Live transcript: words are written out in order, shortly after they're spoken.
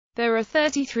There are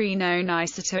 33 known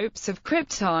isotopes of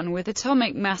krypton with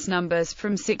atomic mass numbers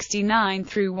from 69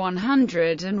 through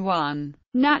 101.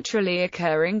 Naturally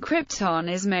occurring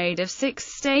krypton is made of 6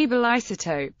 stable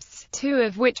isotopes, 2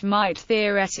 of which might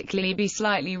theoretically be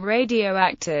slightly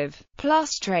radioactive,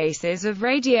 plus traces of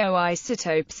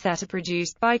radioisotopes that are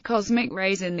produced by cosmic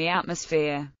rays in the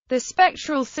atmosphere. The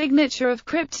spectral signature of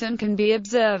krypton can be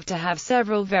observed to have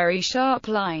several very sharp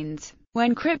lines.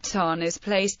 When krypton is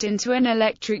placed into an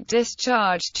electric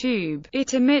discharge tube,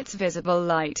 it emits visible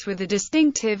light with a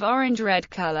distinctive orange-red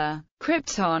color.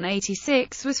 Krypton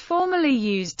 86 was formerly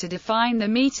used to define the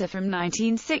meter from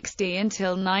 1960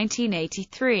 until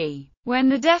 1983, when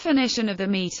the definition of the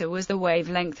meter was the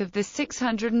wavelength of the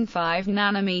 605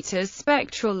 nanometers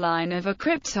spectral line of a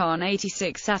krypton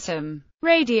 86 atom.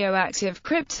 Radioactive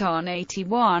Krypton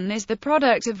 81 is the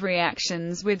product of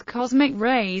reactions with cosmic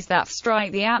rays that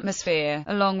strike the atmosphere,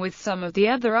 along with some of the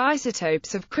other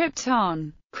isotopes of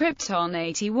krypton. Krypton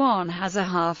 81 has a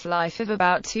half-life of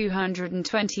about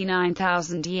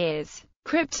 229,000 years.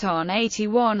 Krypton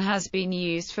 81 has been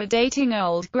used for dating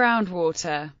old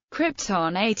groundwater.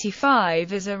 Krypton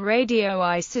 85 is a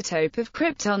radioisotope of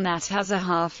krypton that has a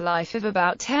half-life of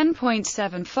about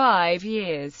 10.75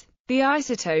 years. The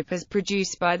isotope is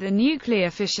produced by the nuclear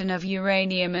fission of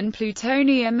uranium and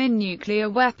plutonium in nuclear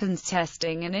weapons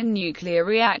testing and in nuclear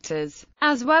reactors,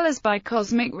 as well as by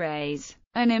cosmic rays.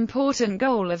 An important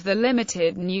goal of the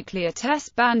Limited Nuclear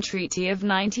Test Ban Treaty of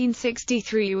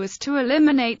 1963 was to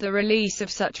eliminate the release of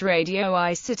such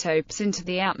radioisotopes into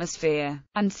the atmosphere,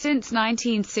 and since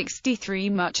 1963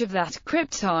 much of that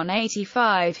Krypton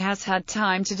 85 has had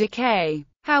time to decay.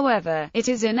 However, it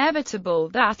is inevitable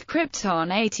that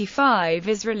Krypton 85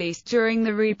 is released during the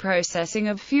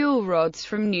reprocessing of fuel rods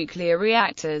from nuclear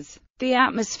reactors. The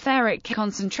atmospheric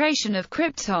concentration of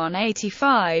Krypton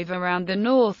 85 around the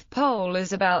North Pole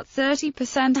is about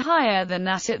 30% higher than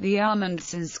that at the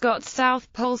Amundsen-Scott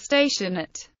South Pole Station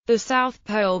at the South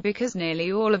Pole, because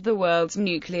nearly all of the world's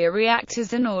nuclear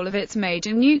reactors and all of its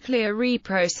major nuclear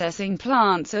reprocessing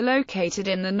plants are located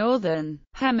in the northern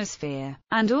hemisphere,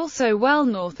 and also well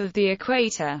north of the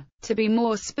equator. To be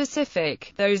more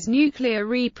specific, those nuclear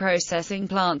reprocessing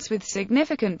plants with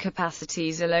significant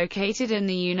capacities are located in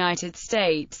the United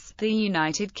States, the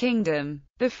United Kingdom,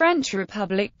 the French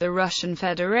Republic, the Russian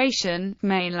Federation,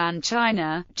 mainland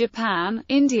China, Japan,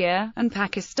 India, and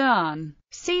Pakistan.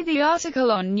 See the article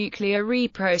on nuclear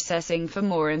reprocessing for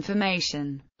more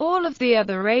information. All of the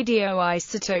other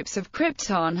radioisotopes of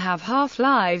krypton have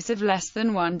half-lives of less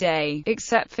than 1 day,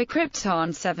 except for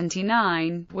krypton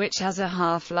 79, which has a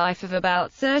half-life of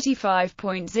about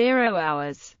 35.0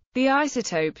 hours. The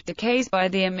isotope decays by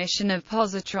the emission of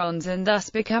positrons and thus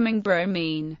becoming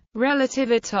bromine.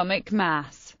 Relative atomic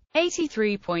mass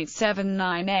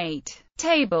 83.798.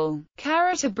 Table.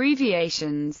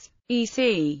 Abbreviations.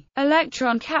 EC.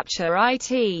 Electron capture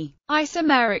IT.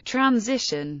 Isomeric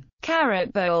transition.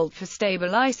 Bold for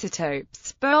stable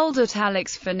isotopes. Bold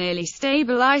italics for nearly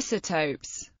stable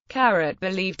isotopes.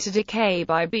 Believed to decay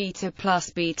by beta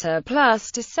plus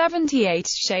to 78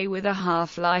 She with a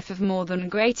half-life of more than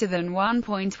greater than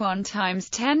 1.1 times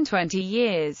 1020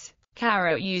 years.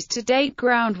 Used to date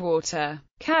groundwater.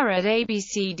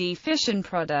 ABCD fission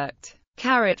product.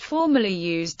 Formerly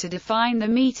used to define the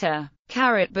meter.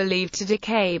 Believed to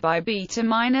decay by beta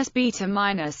minus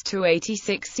to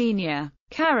 86 senior.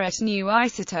 New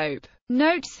isotope.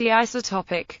 Notes the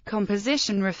isotopic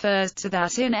composition refers to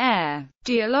that in air.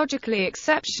 Geologically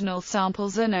exceptional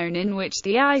samples are known in which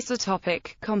the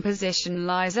isotopic composition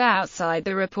lies outside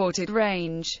the reported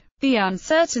range. The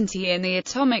uncertainty in the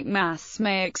atomic mass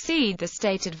may exceed the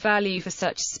stated value for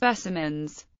such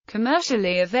specimens.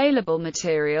 Commercially available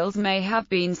materials may have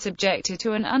been subjected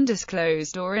to an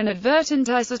undisclosed or inadvertent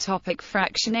isotopic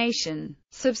fractionation.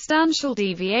 Substantial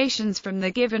deviations from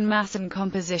the given mass and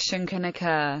composition can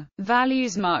occur.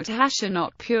 Values marked hash are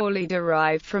not purely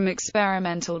derived from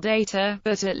experimental data,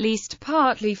 but at least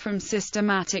partly from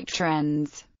systematic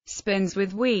trends. Spins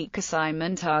with weak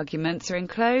assignment arguments are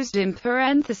enclosed in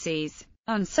parentheses.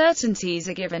 Uncertainties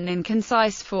are given in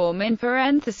concise form in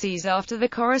parentheses after the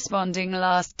corresponding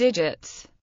last digits.